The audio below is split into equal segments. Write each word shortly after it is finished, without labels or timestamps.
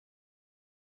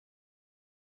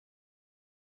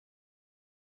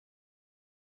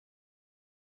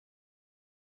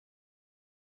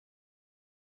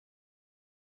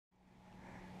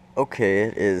Okay,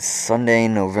 it is Sunday,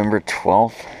 November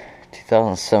 12th,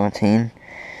 2017.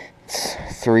 It's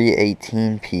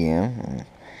 3:18 p.m. and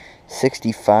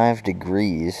 65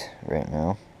 degrees right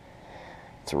now.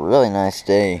 It's a really nice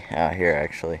day out here,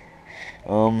 actually.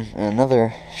 And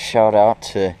another shout out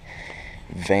to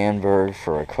Vanberg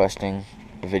for requesting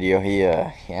a video. He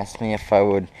asked me if I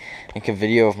would make a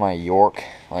video of my York,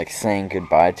 like saying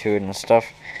goodbye to it and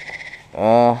stuff.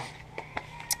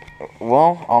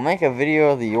 Well, I'll make a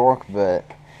video of the York, but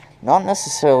not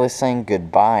necessarily saying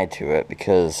goodbye to it,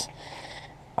 because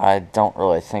I don't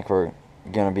really think we're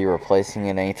going to be replacing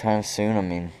it anytime soon. I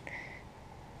mean,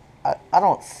 I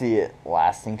don't see it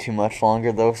lasting too much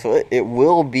longer, though, so it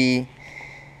will be,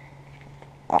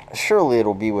 surely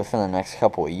it'll be within the next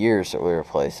couple of years that we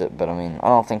replace it, but I mean, I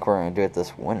don't think we're going to do it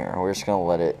this winter. We're just going to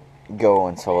let it go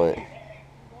until it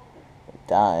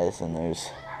dies, and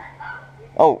there's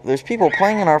people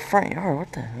playing in our front yard.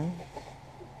 What the hell?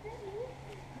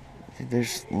 Dude,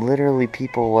 there's literally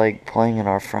people, like, playing in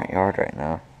our front yard right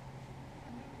now.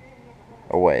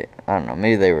 Oh, wait. I don't know.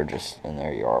 Maybe they were just in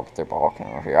their yard, but they're balking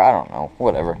over here. I don't know.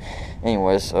 Whatever.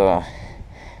 Anyways, yeah,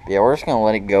 we're just gonna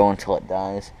let it go until it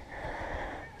dies.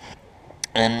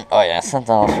 And, oh yeah,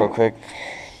 something else real quick.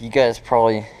 You guys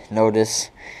probably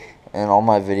notice in all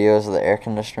my videos of the air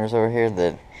conditioners over here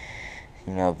that,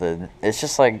 you know, it's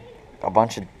just like a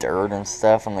bunch of dirt and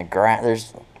stuff, and the grass,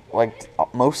 there's like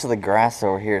most of the grass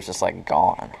over here is just like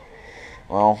gone.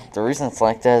 Well, the reason it's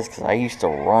like that is because I used to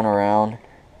run around,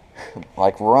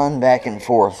 like run back and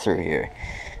forth through here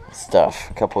and stuff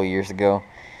a couple of years ago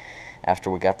after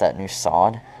we got that new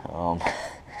sod.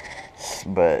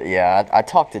 But yeah, I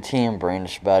talked to T.M.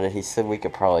 Brandish about it. He said we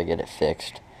could probably get it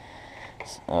fixed.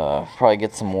 Probably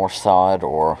get some more sod,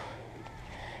 or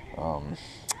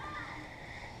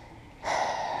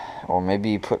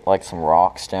maybe put like some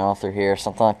rocks down through here,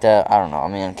 something like that. I don't know. I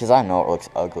mean, because I know it looks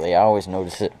ugly. I always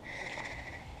notice it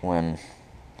when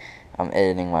I'm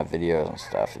editing my videos and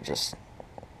stuff. It just,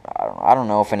 I don't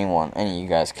know if any of you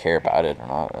guys care about it or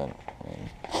not. I mean,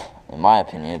 in my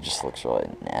opinion, it just looks really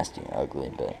nasty and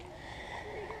ugly. But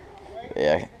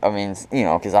yeah, I mean, you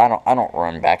know, because I don't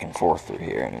run back and forth through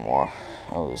here anymore.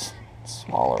 I was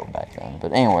smaller back then.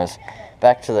 But anyways,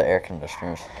 back to the air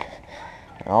conditioners.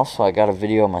 And also, I got a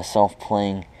video of myself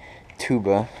playing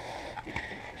tuba,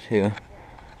 too.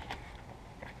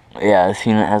 Yeah, this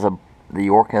unit the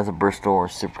York has a Bristol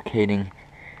reciprocating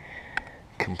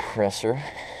compressor,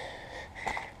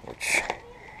 which,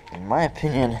 in my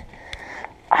opinion,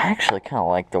 I actually kind of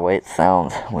like the way it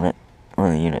sounds when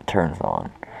the unit turns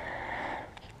on.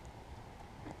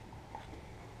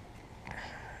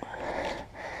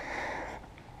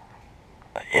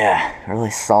 Yeah,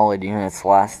 really solid unit. It's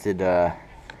lasted, I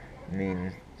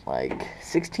mean, like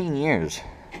 16 years,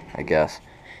 I guess.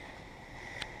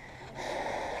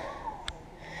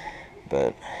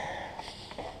 But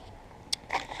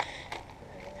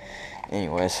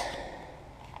anyways,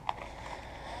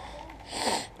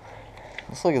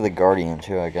 let's look at the Guardian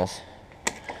too, I guess.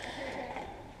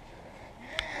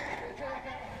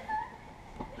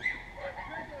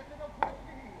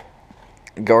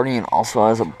 Guardian also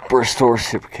has a Bristol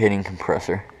reciprocating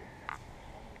compressor.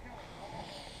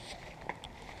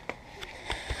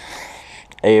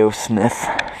 A.O. Smith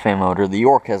fan motor. The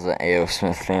York has an A.O.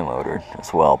 Smith fan motor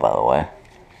as well, by the way.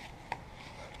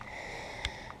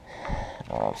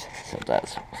 I've said that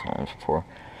sometimes before.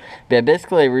 But yeah,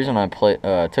 basically the reason I took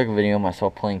a video of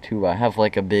myself playing tuba, I have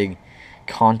like a big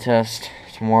contest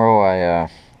tomorrow.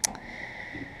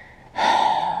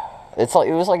 It's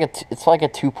like a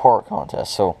two-part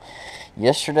contest. So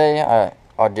yesterday I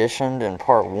auditioned in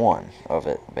part 1 of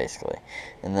it, basically,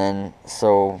 and then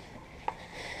so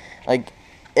like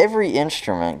every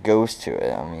instrument goes to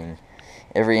it. I mean,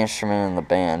 every instrument in the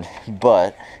band,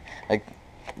 but like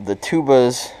the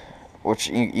tubas, which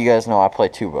you guys know I play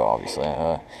tuba, obviously.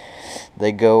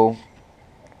 They go,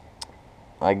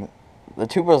 like, the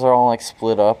tubas are all like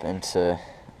split up into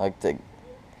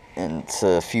into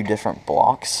a few different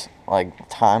blocks, like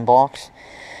time blocks,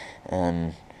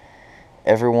 and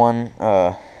everyone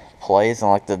plays,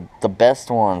 and like the best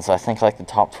ones, I think like the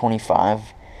top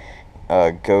 25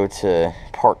 go to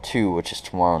part 2, which is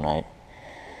tomorrow night.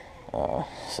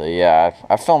 So yeah,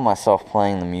 I filmed myself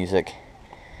playing the music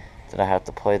that I have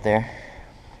to play there.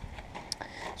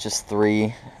 It's just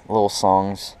 3 little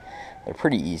songs. They're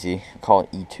pretty easy. I call it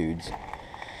etudes.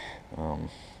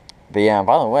 But yeah,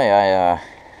 by the way,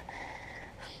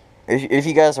 if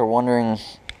you guys are wondering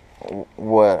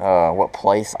what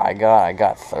place I got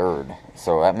 3rd.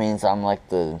 So that means I'm like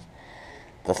the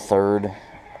 3rd.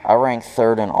 I rank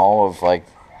 3rd in all of, like,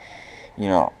 you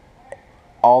know,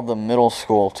 all the middle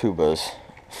school tubas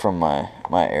from my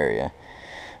area,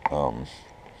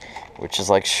 which is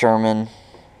like Sherman,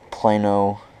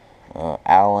 Plano,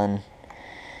 Allen,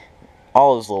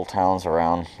 all those little towns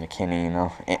around McKinney, you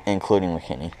know, including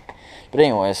McKinney. But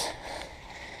anyways,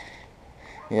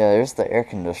 yeah, there's the air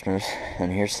conditioners,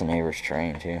 and here's the neighbor's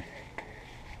train too.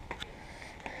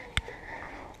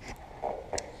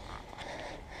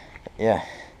 Yeah.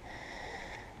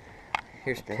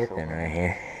 Here's Pippin right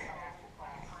here.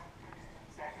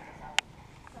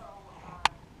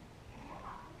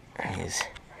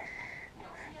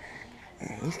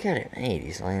 He's got it made.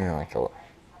 He's laying in like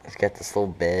he's got this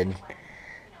little bed.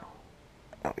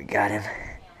 Oh, we got him.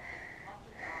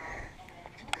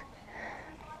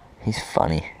 He's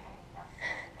funny.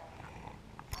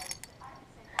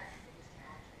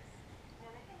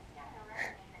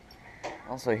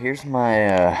 Also, here's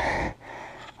my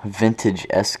vintage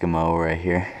Eskimo right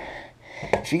here.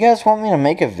 If you guys want me to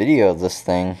make a video of this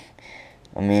thing,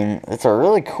 I mean, it's a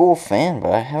really cool fan,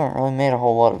 but I haven't really made a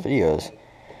whole lot of videos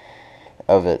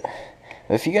of it.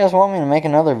 If you guys want me to make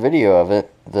another video of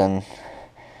it, then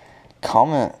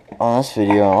comment on this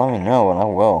video and let me know, and I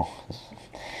will.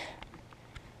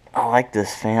 I like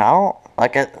this fan. I don't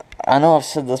like it. I know I've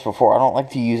said this before. I don't like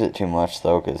to use it too much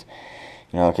though, because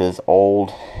it's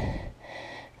old.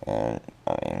 And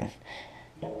I mean,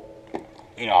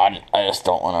 I just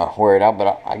don't want to wear it out.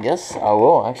 But I guess I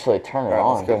will actually turn it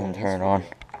on. Let's go ahead and turn it on.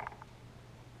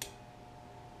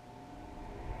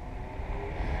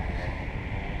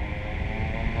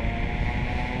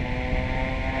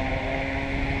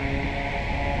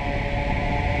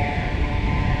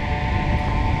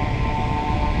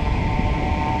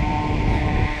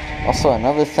 Also,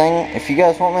 another thing, if you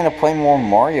guys want me to play more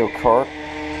Mario Kart,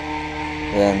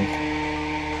 then,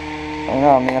 I don't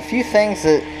know, I mean, a few things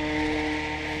that,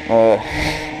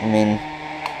 I mean,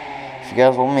 if you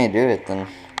guys want me to do it, then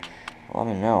let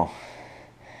me know.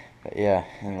 But yeah,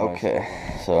 anyways, okay,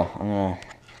 so I'm gonna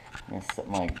set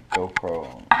my GoPro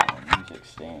on music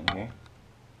stand here.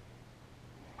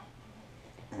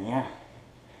 And yeah,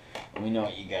 let me know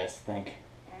what you guys think.